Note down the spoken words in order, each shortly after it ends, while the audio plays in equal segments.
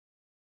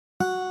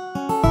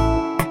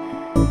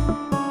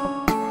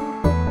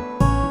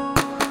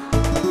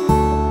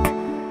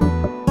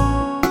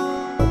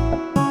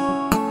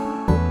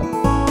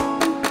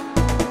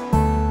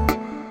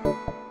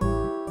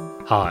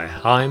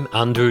Hi, I'm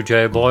Andrew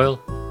J. Boyle.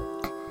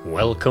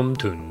 Welcome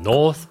to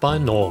North by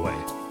Norway.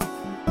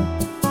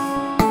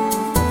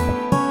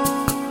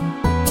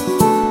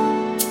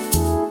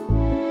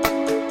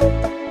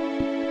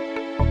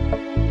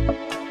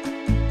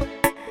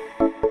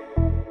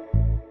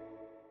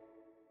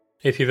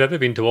 If you've ever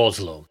been to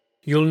Oslo,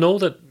 you'll know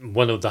that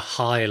one of the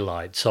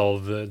highlights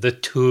of the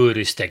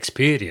tourist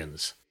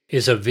experience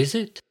is a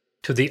visit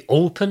to the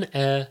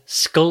open-air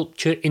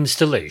sculpture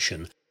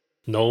installation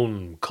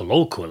known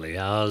colloquially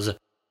as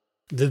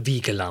the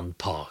Vigeland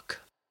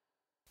Park.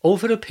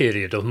 Over a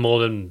period of more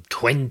than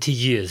 20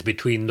 years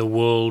between the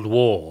World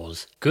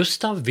Wars,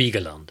 Gustav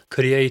Vigeland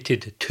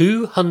created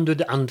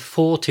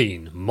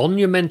 214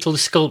 monumental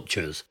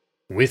sculptures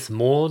with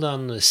more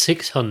than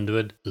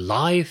 600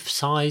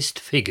 life-sized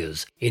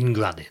figures in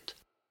granite.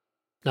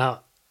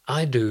 Now,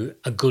 I do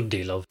a good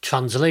deal of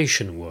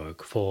translation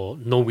work for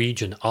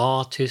Norwegian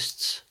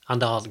artists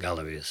and art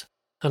galleries.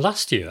 And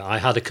last year I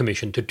had a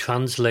commission to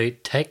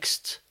translate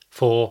texts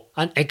for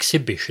an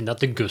exhibition at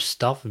the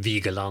Gustav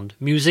Vigeland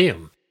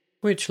Museum,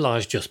 which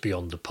lies just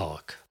beyond the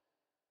park.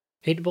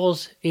 It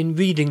was in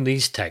reading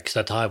these texts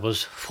that I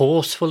was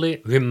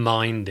forcefully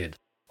reminded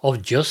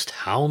of just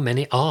how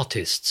many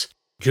artists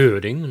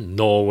during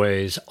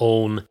Norway's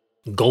own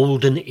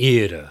golden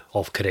era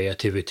of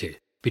creativity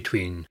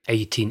between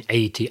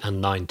 1880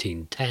 and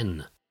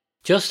 1910.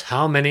 Just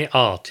how many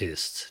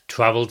artists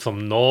travelled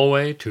from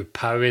Norway to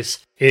Paris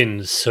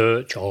in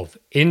search of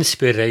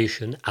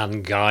inspiration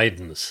and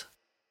guidance.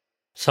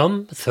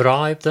 Some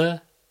thrived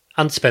there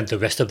and spent the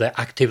rest of their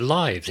active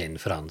lives in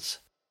France.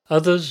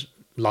 Others,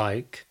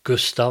 like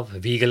Gustav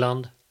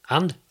Vigeland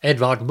and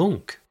Edvard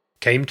Munch,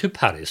 came to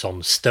Paris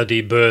on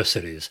study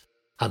bursaries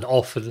and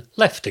often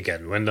left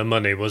again when the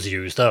money was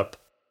used up.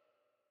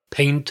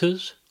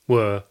 Painters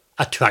were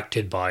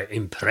attracted by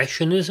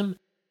Impressionism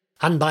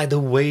and by the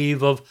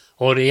wave of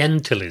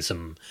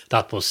Orientalism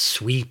that was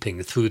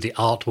sweeping through the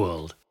art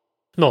world,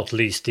 not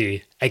least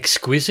the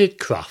exquisite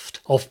craft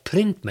of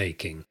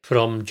printmaking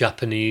from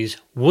Japanese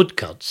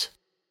woodcuts.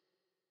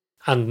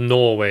 And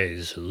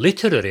Norway's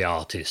literary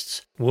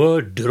artists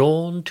were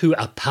drawn to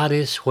a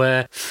Paris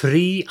where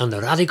free and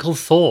radical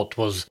thought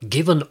was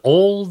given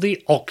all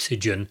the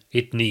oxygen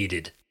it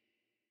needed.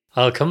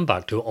 I'll come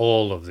back to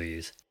all of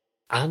these,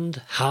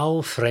 and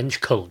how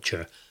French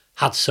culture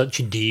had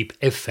such deep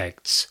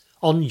effects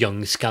on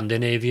young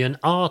Scandinavian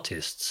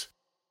artists.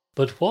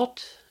 But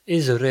what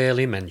is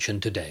rarely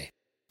mentioned today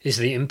is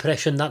the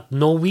impression that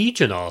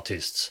Norwegian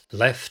artists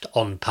left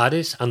on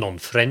Paris and on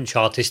French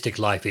artistic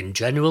life in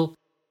general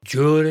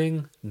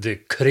during the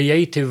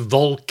creative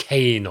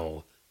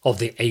volcano of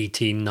the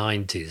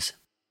 1890s.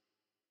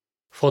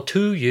 For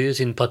 2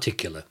 years in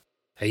particular,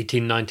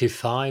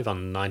 1895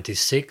 and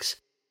 96,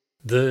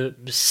 the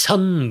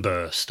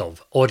sunburst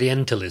of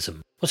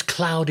Orientalism was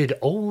clouded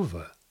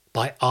over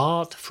by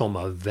art from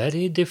a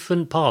very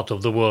different part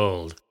of the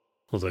world,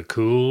 the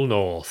cool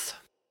north.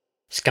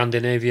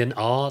 Scandinavian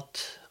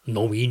art,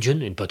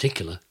 Norwegian in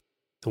particular,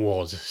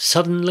 was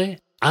suddenly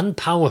and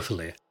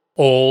powerfully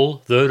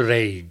all the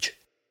rage,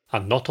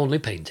 and not only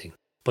painting,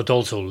 but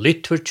also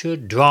literature,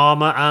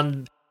 drama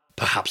and,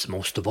 perhaps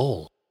most of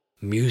all,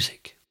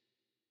 music.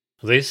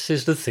 This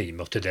is the theme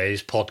of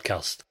today's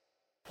podcast,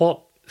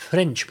 what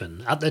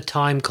Frenchmen at the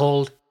time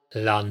called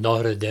la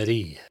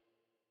Norderie,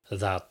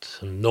 that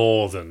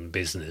northern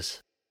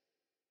business.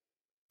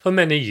 For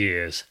many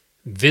years,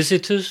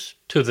 visitors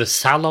to the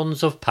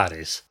salons of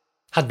Paris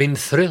had been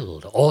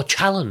thrilled or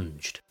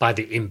challenged by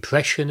the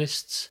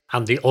Impressionists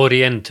and the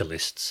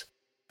Orientalists,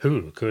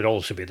 who could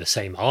also be the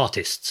same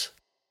artists.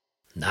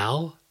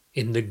 Now,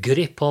 in the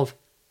grip of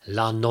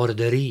la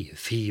Norderie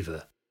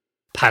fever,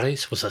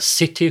 Paris was a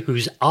city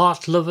whose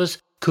art lovers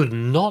could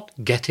not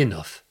get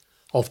enough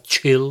of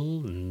chill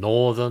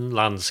northern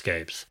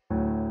landscapes.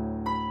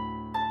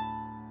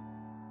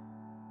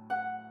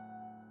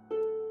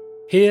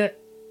 Here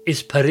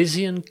is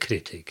Parisian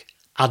critic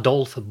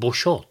Adolphe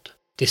Bouchot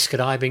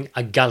describing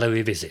a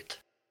gallery visit.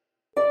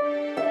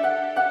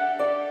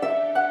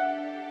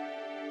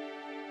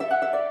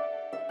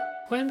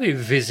 When we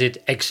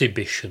visit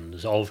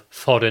exhibitions of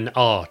foreign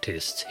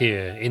artists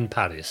here in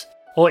Paris,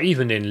 or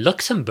even in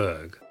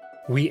Luxembourg,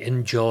 we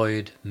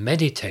enjoyed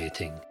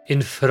meditating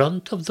in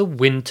front of the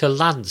winter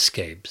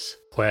landscapes,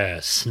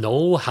 where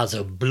snow has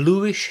a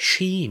bluish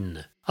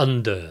sheen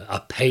under a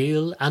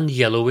pale and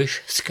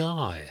yellowish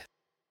sky.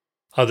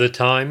 Other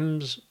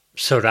times,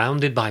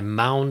 surrounded by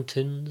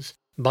mountains,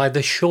 by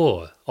the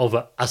shore of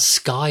a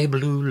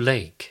sky-blue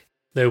lake,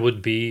 there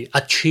would be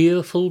a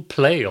cheerful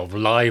play of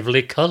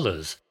lively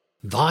colours,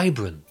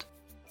 vibrant.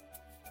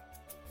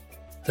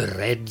 The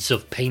reds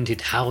of painted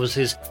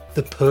houses,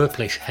 the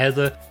purplish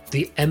heather,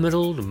 the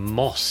emerald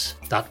moss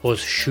that was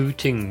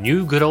shooting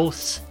new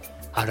growths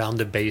around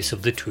the base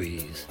of the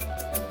trees.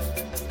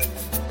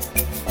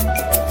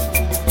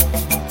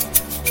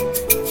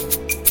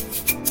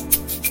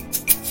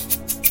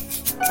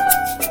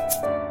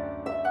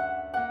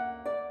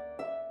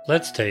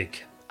 Let's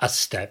take a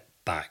step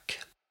back.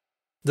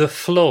 The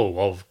flow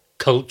of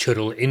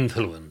cultural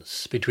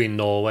influence between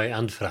Norway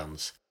and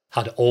France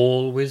had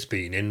always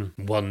been in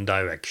one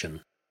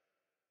direction.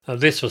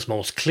 This was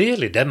most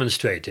clearly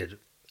demonstrated,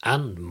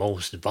 and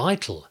most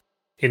vital,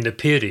 in the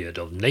period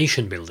of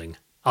nation-building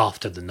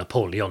after the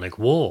Napoleonic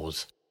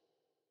Wars.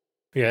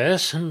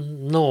 Yes,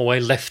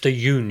 Norway left a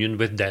union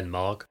with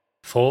Denmark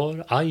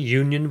for a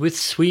union with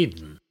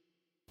Sweden,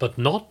 but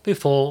not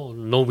before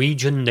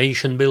Norwegian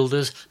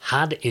nation-builders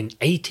had in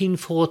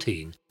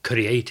 1814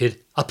 created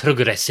a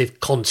progressive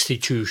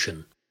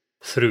constitution,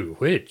 through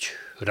which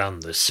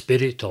ran the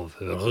spirit of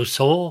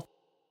Rousseau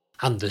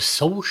and the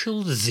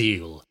social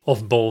zeal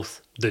of both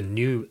the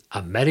new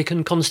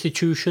American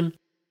Constitution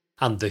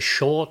and the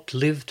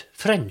short-lived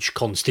French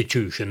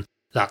Constitution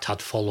that had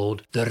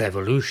followed the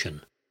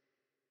Revolution.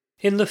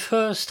 In the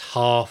first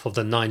half of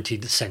the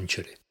 19th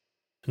century,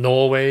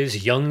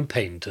 Norway's young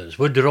painters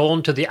were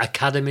drawn to the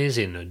academies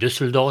in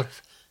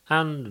Düsseldorf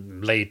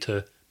and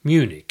later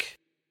Munich.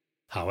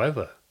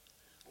 However,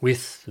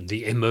 with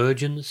the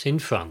emergence in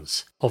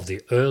France of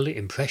the early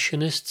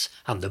Impressionists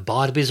and the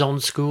Barbizon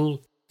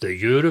school, the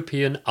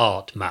European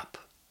art map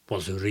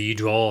was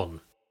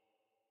redrawn.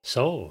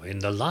 So, in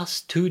the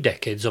last 2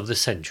 decades of the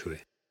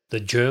century, the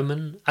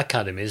German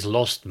academies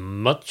lost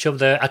much of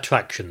their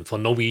attraction for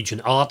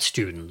Norwegian art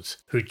students,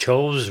 who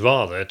chose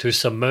rather to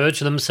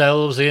submerge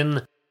themselves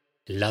in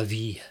la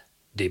vie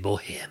des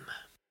bohèmes.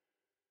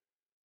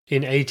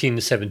 In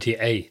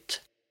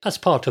 1878, as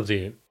part of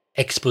the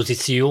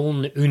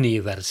Exposition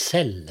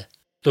Universelle,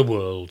 the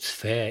World's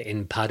Fair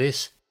in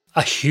Paris,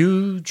 a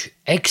huge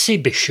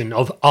exhibition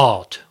of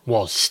art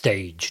was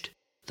staged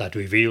that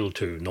revealed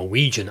to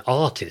Norwegian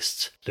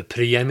artists the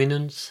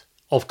preeminence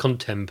of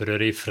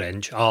contemporary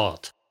French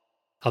art.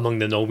 Among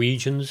the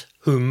Norwegians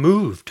who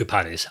moved to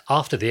Paris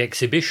after the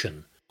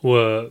exhibition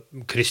were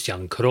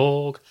Christian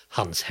Krogh,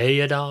 Hans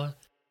Heyerdahl,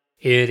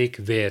 Erik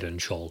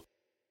Werenskiold,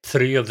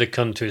 3 of the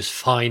country's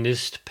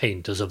finest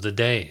painters of the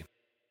day.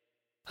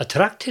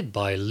 Attracted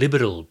by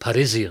liberal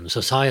Parisian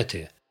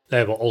society,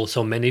 there were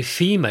also many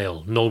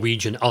female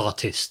Norwegian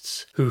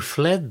artists who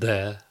fled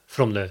there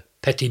from the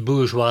petit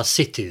bourgeois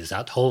cities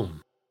at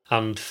home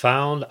and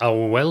found a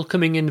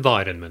welcoming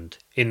environment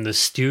in the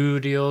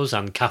studios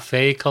and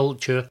café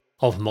culture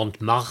of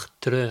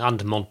Montmartre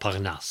and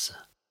Montparnasse.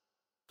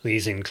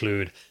 These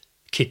include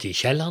Kitty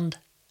Kielland,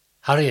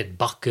 Harriet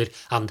Backer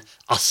and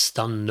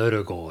Asta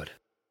Nørregård.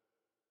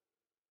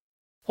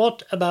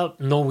 What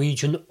about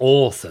Norwegian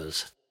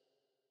authors?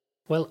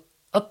 Well,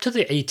 up to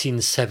the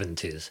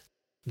 1870s,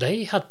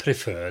 they had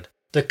preferred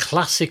the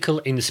classical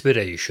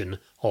inspiration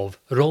of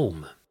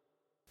Rome.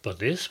 But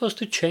this was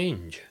to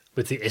change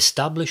with the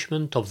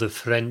establishment of the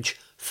French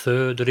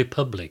Third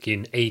Republic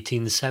in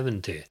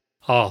 1870,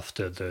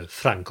 after the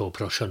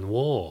Franco-Prussian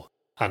War,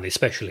 and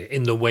especially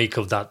in the wake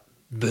of that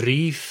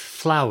brief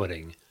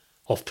flowering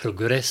of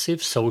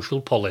progressive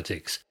social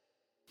politics,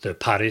 the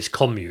Paris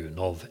Commune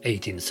of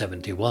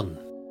 1871.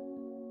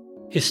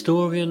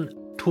 Historian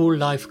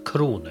Thorleif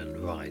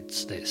Kronen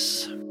writes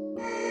this.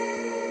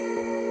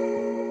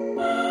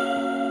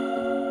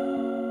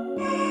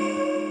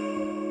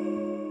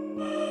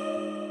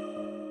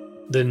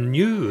 The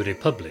new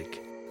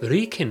republic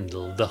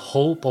rekindled the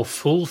hope of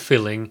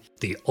fulfilling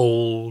the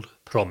old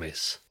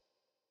promise: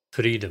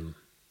 freedom,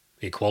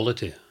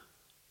 equality,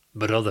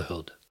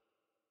 brotherhood.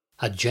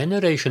 A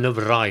generation of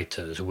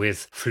writers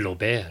with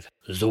Flaubert,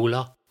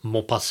 Zola,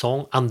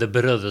 Maupassant and the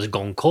brothers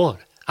Goncourt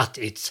at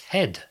its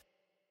head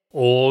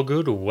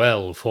augured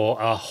well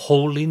for a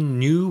wholly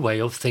new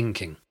way of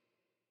thinking.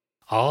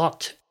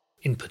 Art,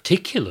 in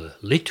particular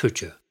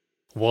literature,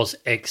 was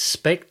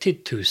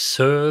expected to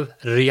serve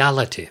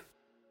reality.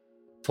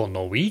 For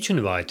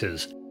Norwegian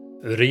writers,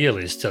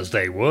 realists as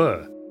they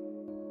were,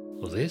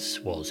 this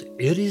was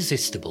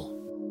irresistible.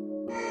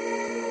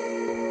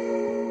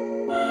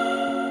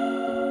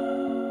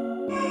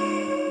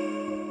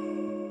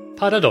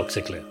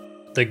 Paradoxically,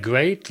 the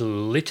great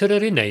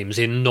literary names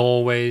in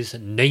Norway's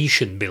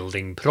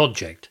nation-building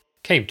project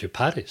came to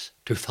Paris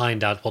to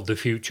find out what the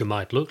future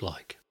might look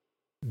like.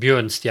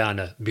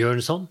 Bjørnstjerne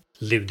Bjørnson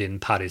lived in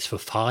Paris for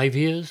 5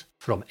 years,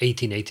 from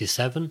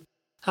 1887,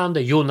 and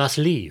Jonas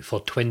Lie for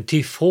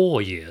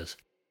 24 years,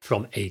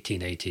 from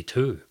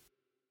 1882.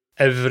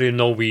 Every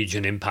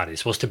Norwegian in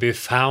Paris was to be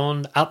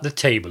found at the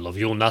table of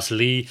Jonas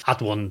Lie at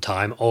one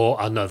time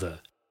or another.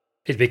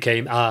 It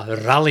became a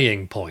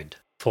rallying point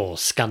for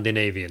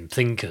Scandinavian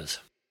thinkers.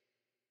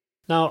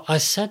 Now, I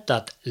said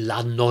that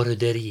La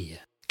Norderie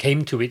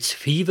came to its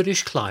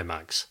feverish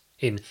climax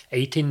in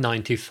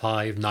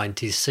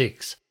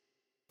 1895-96,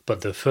 but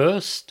the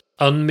first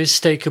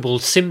unmistakable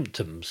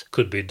symptoms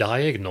could be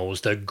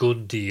diagnosed a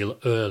good deal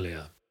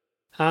earlier.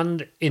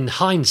 And in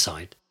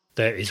hindsight,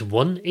 there is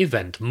one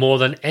event more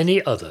than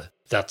any other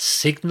that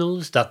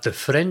signals that the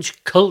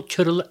French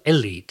cultural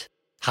elite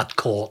had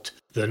caught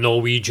the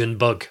Norwegian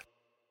bug.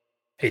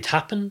 It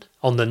happened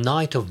on the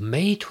night of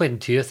May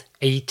 20th,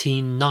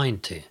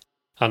 1890,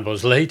 and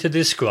was later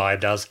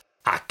described as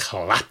a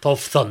clap of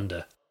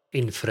thunder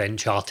in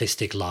French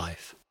artistic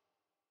life.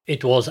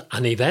 It was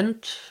an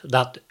event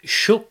that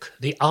shook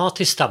the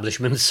art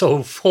establishment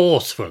so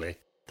forcefully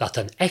that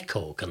an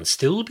echo can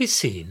still be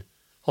seen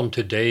on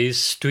today's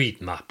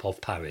street map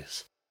of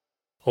Paris.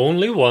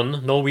 Only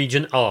one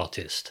Norwegian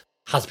artist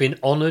has been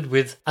honoured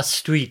with a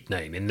street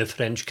name in the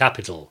French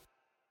capital.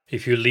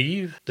 If you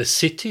leave the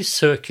city's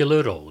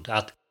circular road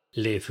at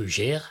Les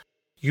Fougères,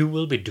 you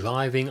will be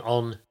driving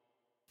on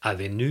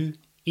Avenue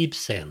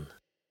Ibsen.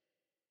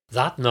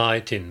 That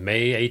night in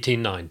May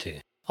 1890,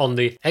 on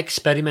the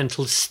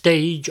experimental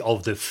stage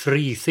of the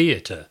Free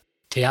Theatre,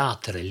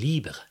 Théâtre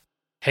Libre,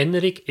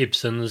 Henrik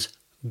Ibsen's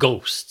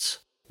Ghosts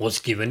was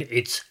given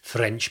its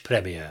French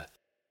premiere,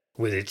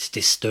 with its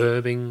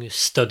disturbing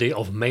study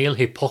of male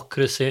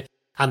hypocrisy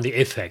and the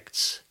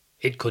effects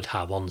it could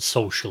have on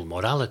social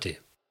morality.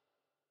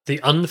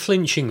 The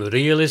unflinching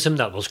realism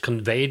that was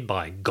conveyed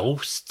by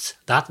Ghosts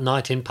that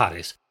night in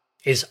Paris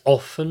is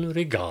often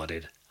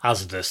regarded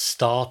as the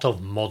start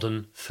of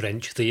modern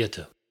French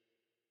theatre.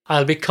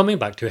 I'll be coming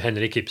back to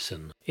Henrik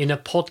Ibsen in a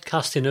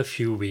podcast in a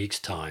few weeks'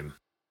 time.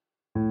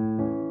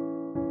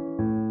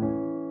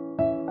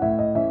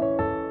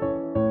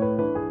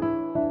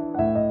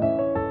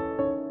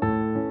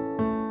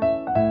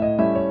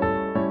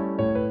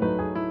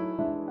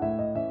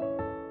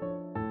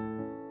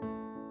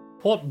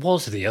 What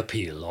was the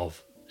appeal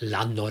of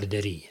La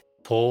Norderie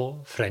for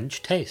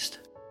French taste?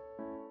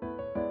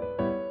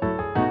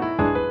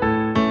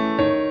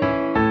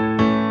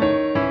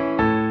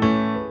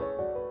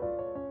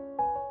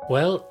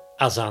 Well,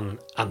 as an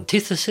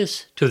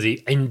antithesis to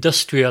the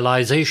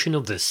industrialisation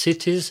of the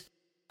cities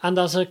and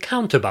as a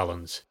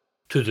counterbalance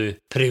to the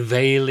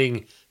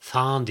prevailing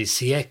fin de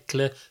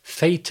siècle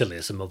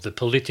fatalism of the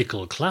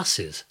political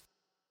classes,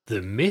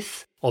 the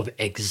myth of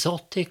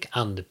exotic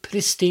and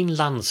pristine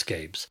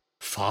landscapes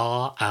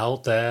far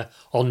out there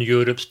on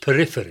Europe's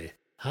periphery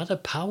had a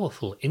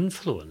powerful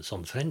influence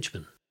on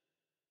Frenchmen.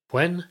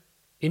 When,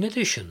 in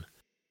addition,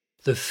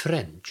 the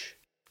French,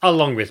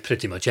 along with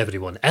pretty much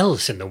everyone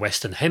else in the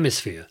Western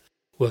Hemisphere,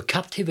 were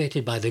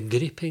captivated by the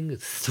gripping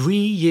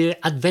 3-year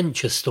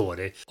adventure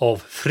story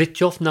of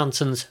Fridtjof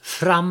Nansen's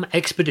Fram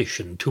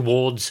expedition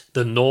towards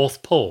the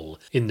North Pole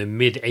in the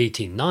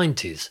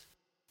mid-1890s,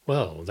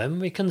 well, then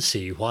we can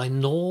see why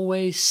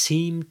Norway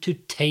seemed to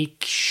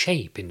take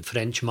shape in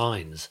French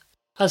minds,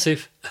 as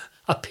if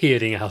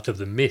appearing out of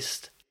the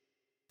mist.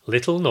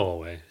 Little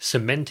Norway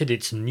cemented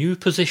its new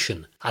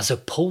position as a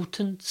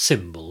potent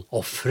symbol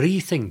of free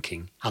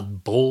thinking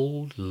and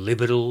bold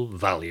liberal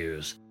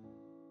values.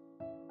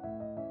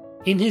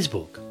 In his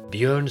book,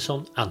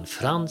 Bjørnson and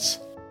France,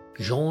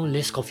 Jean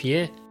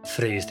Lescoffier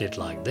phrased it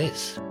like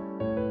this.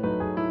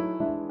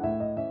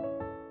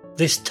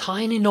 This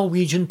tiny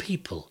Norwegian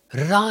people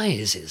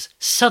rises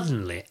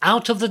suddenly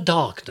out of the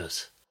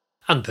darkness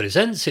and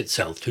presents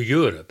itself to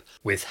Europe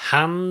with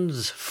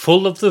hands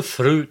full of the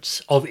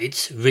fruits of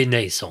its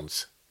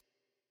renaissance.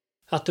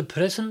 At the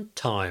present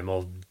time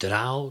of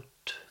drought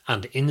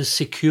and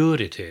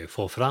insecurity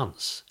for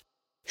France,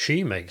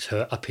 she makes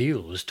her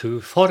appeals to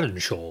foreign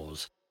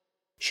shores.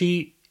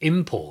 She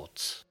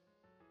imports.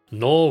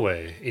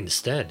 Norway,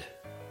 instead,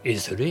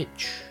 is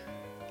rich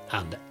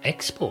and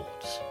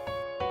exports.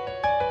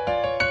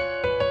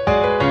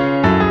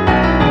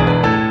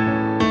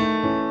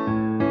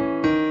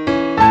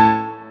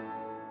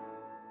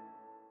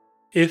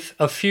 If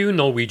a few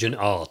Norwegian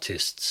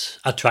artists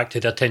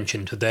attracted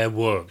attention to their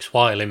works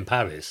while in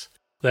Paris,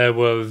 there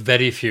were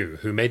very few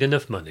who made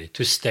enough money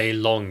to stay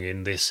long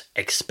in this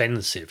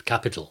expensive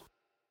capital.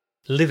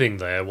 Living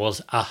there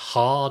was a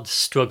hard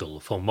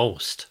struggle for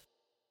most.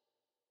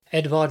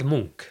 Edvard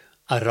Munch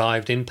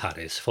arrived in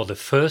Paris for the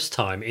first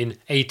time in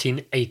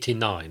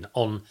 1889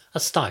 on a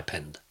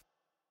stipend.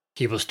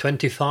 He was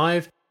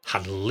 25,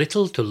 had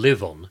little to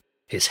live on,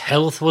 his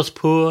health was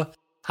poor,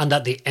 and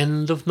at the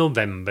end of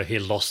November he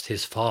lost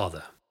his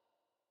father.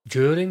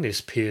 During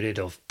this period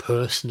of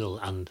personal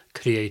and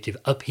creative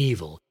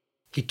upheaval,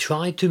 he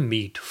tried to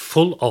meet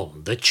full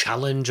on the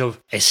challenge of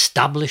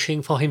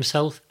establishing for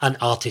himself an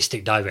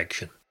artistic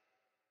direction.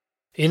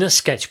 In a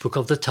sketchbook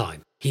of the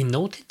time, he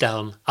noted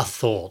down a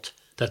thought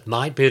that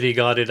might be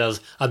regarded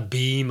as a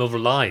beam of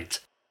light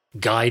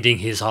guiding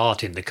his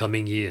art in the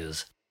coming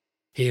years.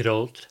 He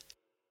wrote,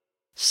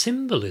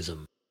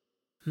 "Symbolism.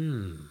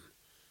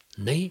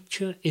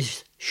 Nature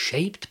is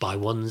shaped by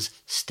one's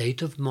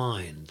state of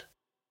mind."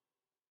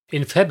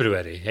 In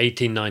February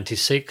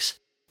 1896,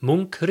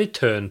 Munch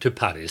returned to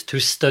Paris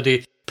to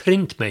study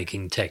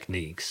printmaking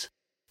techniques,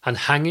 and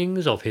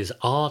hangings of his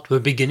art were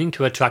beginning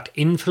to attract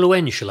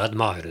influential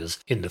admirers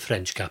in the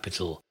French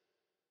capital.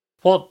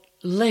 What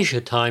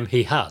leisure time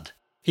he had,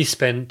 he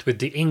spent with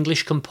the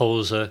English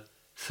composer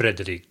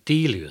Frederick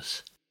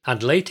Delius,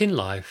 and late in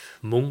life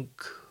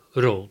Munch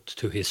wrote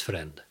to his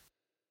friend,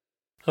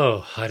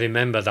 "Oh, I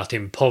remember that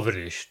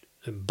impoverished,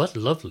 but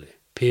lovely,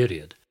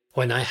 period,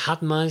 when I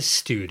had my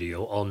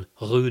studio on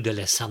Rue de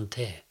la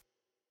Santé.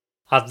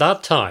 At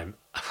that time,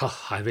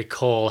 I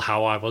recall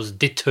how I was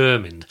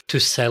determined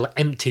to sell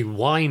empty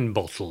wine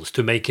bottles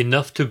to make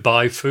enough to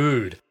buy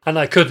food, and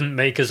I couldn't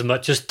make as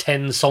much as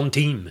 10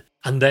 centimes.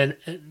 And then,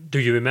 do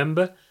you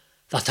remember,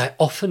 that I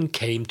often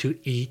came to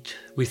eat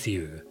with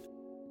you,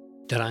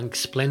 drank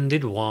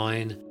splendid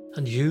wine,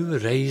 and you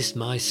raised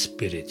my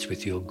spirits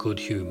with your good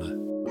humour.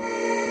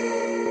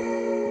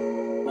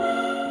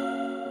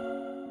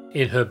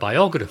 In her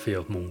biography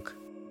of Munch,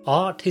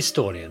 art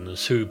historian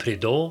Sue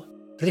Prideaux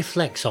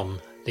reflects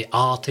on the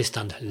artist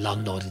and La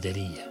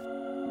Norderie.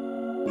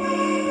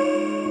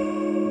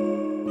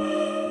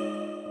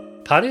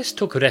 Paris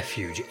took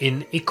refuge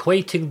in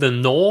equating the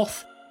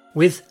North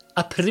with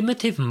a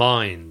primitive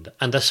mind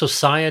and a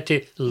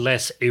society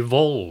less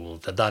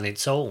evolved than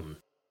its own.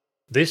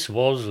 This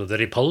was the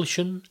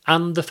repulsion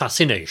and the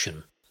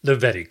fascination, the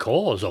very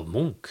cause of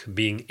Munch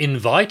being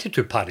invited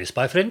to Paris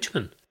by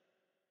Frenchmen.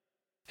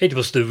 It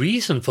was the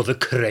reason for the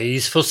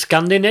craze for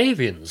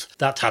Scandinavians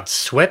that had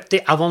swept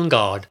the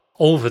avant-garde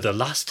over the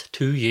last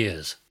 2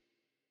 years.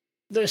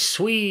 The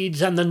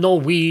Swedes and the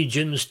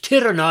Norwegians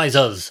tyrannize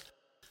us,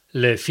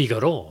 Le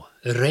Figaro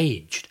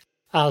raged,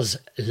 as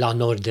La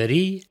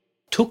Norderie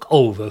took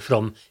over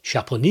from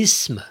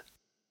Japonisme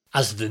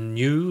as the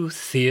new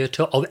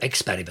theatre of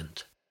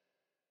experiment.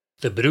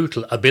 The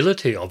brutal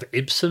ability of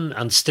Ibsen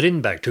and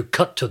Strindberg to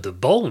cut to the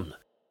bone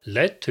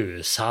led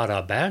to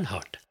Sarah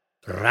Bernhardt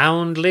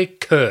roundly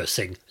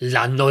cursing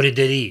La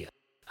Norderie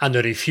and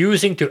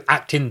refusing to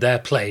act in their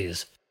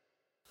plays.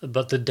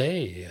 But the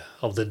day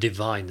of the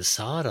divine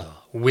Sarah,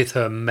 with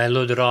her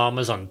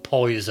melodramas and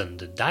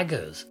poisoned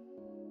daggers,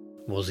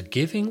 was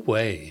giving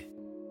way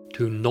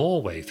to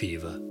Norway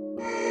fever.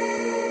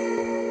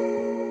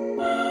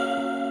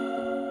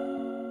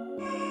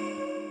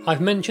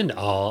 I've mentioned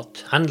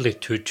art and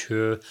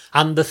literature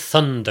and the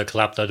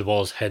thunderclap that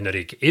was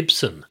Henrik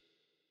Ibsen.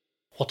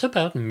 What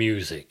about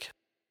music?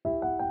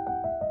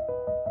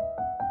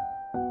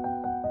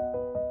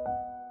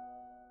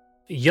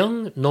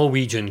 Young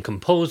Norwegian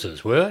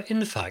composers were,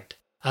 in fact,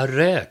 a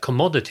rare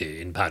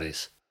commodity in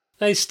Paris.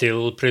 They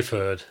still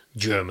preferred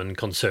German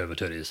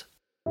conservatories.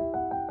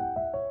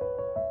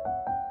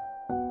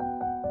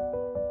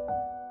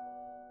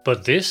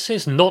 But this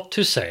is not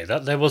to say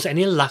that there was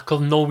any lack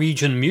of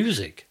Norwegian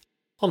music.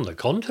 On the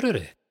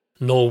contrary,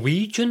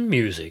 Norwegian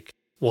music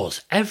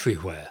was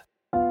everywhere.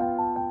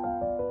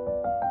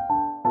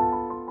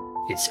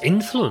 Its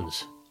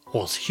influence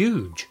was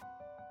huge.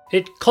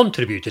 It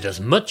contributed as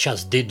much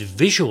as did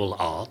visual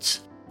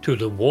arts to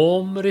the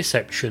warm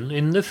reception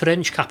in the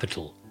French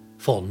capital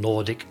for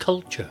Nordic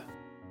culture.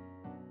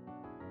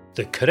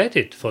 The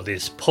credit for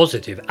this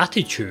positive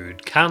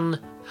attitude can,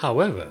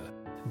 however,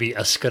 be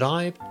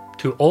ascribed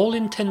to all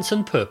intents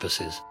and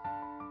purposes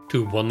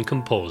to one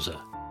composer,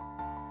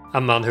 a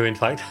man who in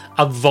fact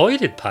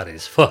avoided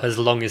Paris for as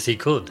long as he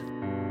could.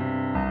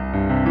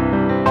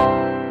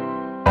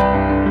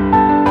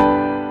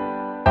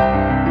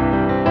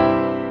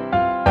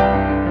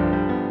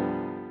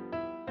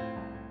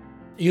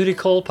 You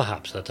recall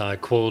perhaps that I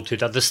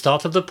quoted at the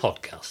start of the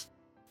podcast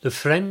the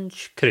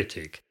French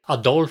critic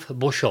Adolphe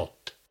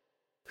Bouchot,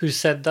 who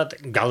said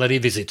that gallery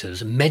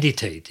visitors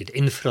meditated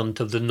in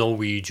front of the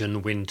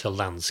Norwegian winter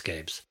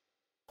landscapes.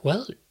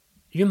 Well,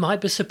 you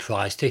might be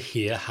surprised to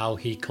hear how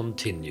he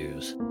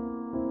continues.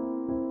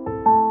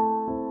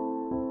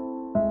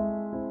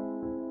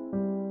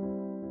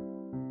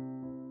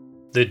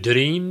 The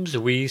dreams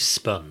we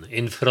spun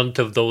in front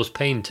of those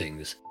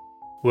paintings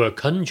were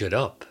conjured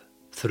up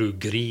through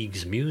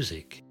Grieg's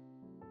music.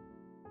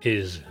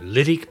 His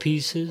lyric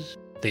pieces,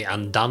 the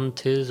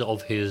andantes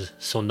of his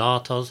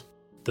sonatas,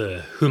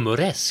 the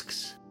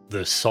humoresques,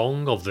 the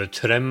song of the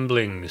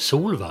trembling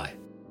Solveig.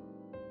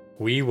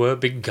 We were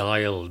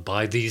beguiled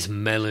by these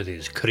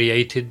melodies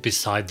created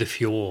beside the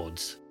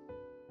fjords.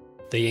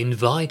 They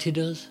invited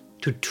us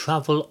to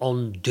travel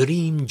on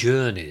dream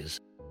journeys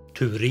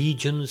to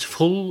regions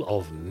full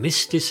of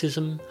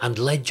mysticism and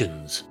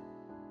legends.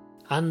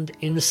 And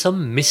in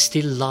some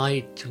misty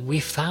light we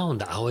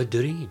found our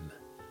dream,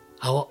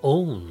 our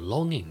own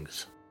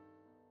longings.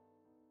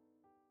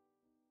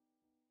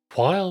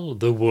 While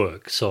the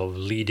works of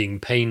leading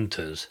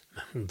painters,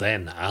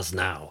 then as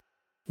now,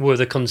 were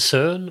the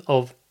concern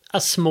of a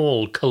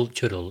small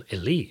cultural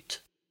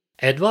elite,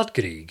 Edvard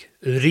Grieg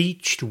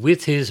reached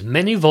with his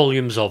many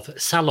volumes of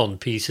salon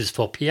pieces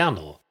for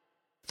piano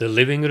the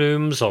living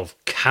rooms of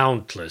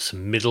countless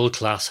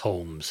middle-class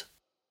homes.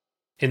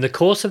 In the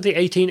course of the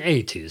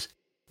 1880s,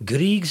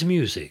 Grieg's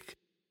music,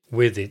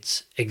 with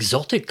its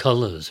exotic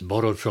colours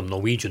borrowed from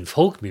Norwegian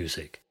folk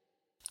music,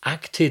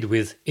 acted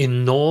with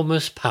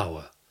enormous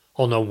power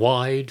on a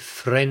wide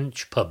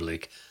French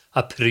public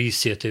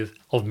appreciative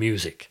of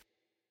music.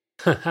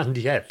 And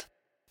yet,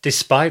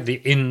 despite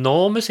the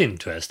enormous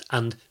interest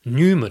and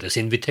numerous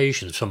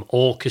invitations from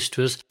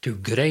orchestras to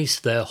grace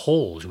their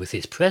halls with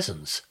his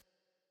presence,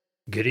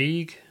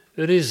 Grieg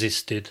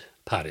resisted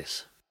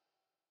Paris.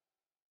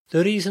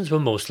 The reasons were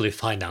mostly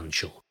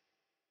financial.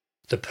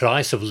 The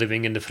price of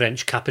living in the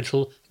French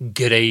capital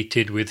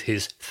grated with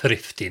his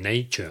thrifty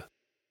nature.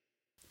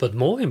 But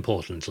more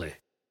importantly,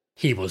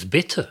 he was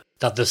bitter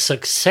that the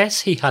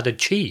success he had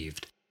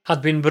achieved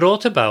had been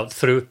brought about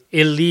through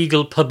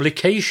illegal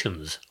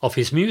publications of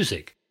his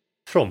music,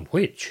 from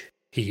which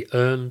he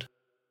earned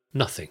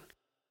nothing.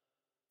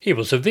 He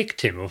was a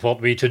victim of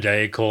what we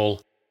today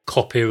call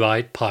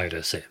copyright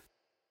piracy.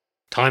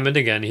 Time and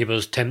again he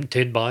was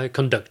tempted by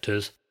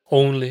conductors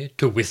only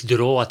to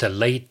withdraw at a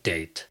late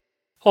date,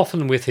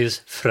 often with his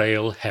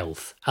frail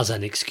health as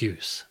an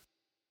excuse.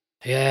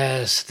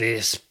 "Yes,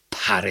 this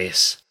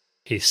Paris,"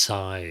 he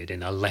sighed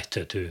in a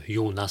letter to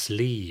Jonas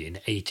Lie in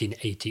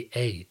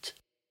 1888.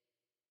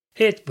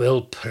 "It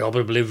will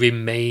probably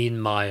remain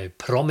my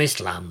promised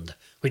land,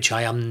 which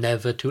I am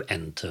never to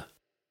enter."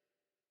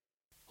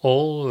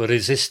 All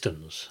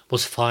resistance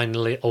was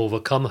finally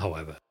overcome,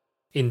 however,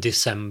 in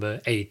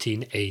December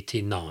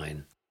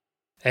 1889.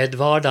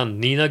 Edvard and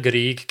Nina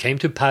Grieg came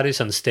to Paris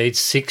and stayed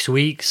 6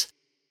 weeks,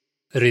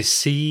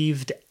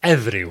 received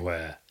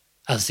everywhere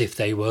as if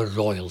they were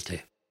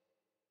royalty.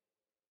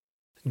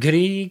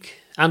 Grieg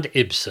and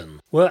Ibsen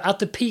were at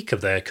the peak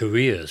of their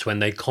careers when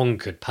they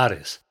conquered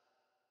Paris.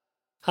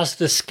 As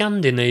the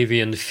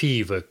Scandinavian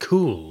fever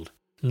cooled,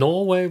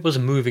 Norway was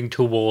moving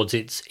towards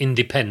its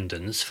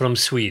independence from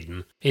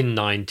Sweden in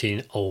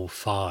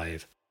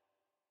 1905.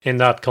 In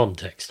that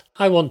context,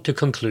 I want to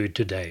conclude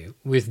today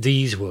with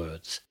these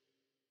words,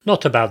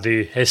 not about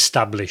the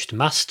established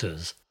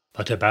masters,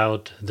 but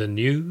about the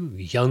new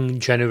young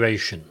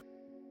generation.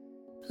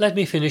 Let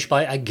me finish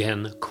by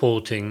again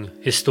quoting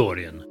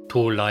historian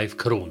Thorleif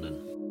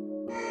Kronen.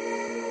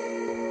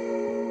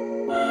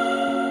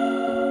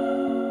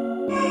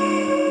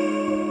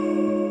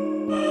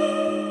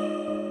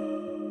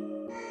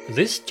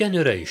 This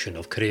generation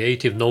of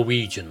creative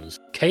Norwegians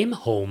came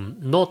home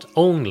not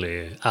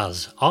only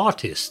as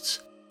artists,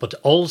 but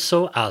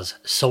also as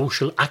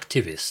social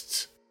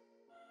activists.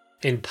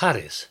 In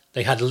Paris,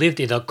 they had lived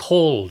in a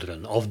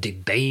cauldron of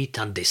debate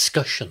and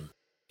discussion.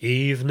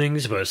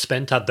 Evenings were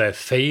spent at their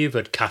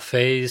favourite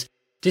cafes,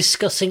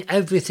 discussing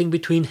everything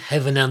between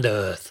heaven and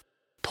earth,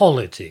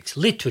 politics,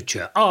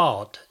 literature,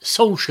 art,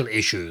 social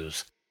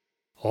issues,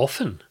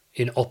 often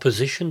in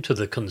opposition to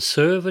the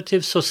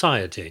conservative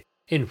society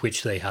in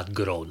which they had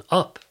grown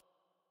up.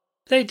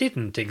 They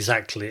didn't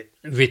exactly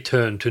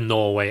return to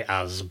Norway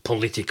as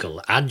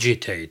political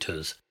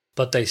agitators,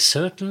 but they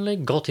certainly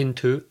got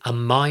into a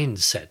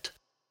mindset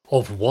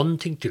of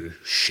wanting to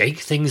shake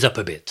things up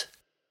a bit.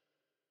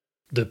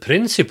 The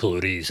principal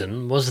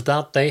reason was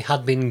that they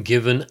had been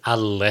given a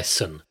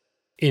lesson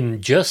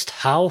in just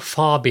how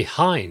far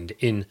behind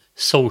in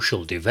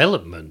social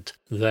development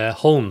their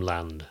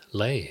homeland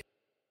lay.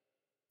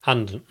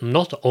 And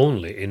not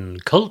only in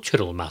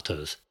cultural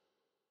matters.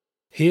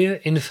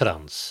 Here in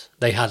France,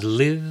 they had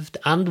lived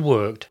and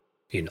worked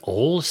in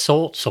all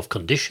sorts of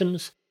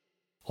conditions,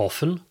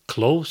 often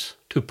close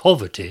to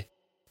poverty,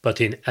 but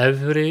in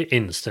every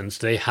instance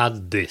they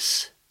had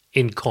this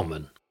in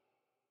common.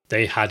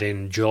 They had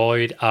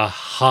enjoyed a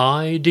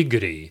high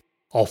degree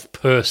of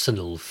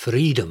personal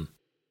freedom.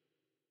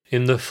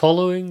 In the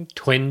following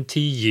 20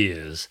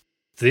 years,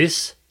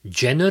 this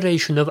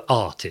generation of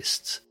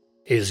artists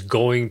is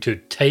going to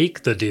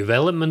take the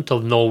development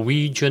of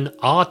Norwegian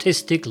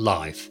artistic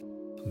life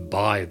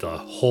by the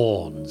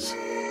horns.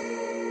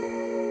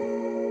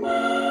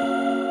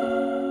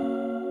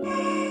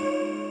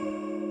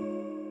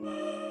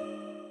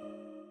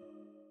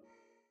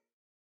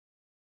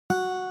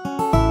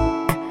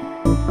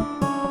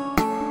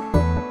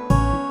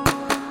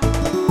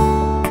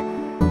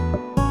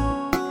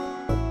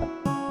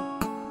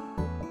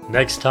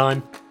 Next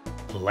time,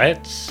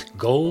 let's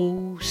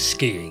go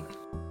skiing.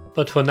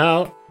 But for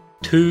now,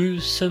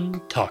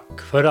 tusen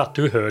takk for at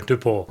du hørte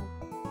på.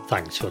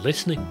 Thanks for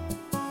listening.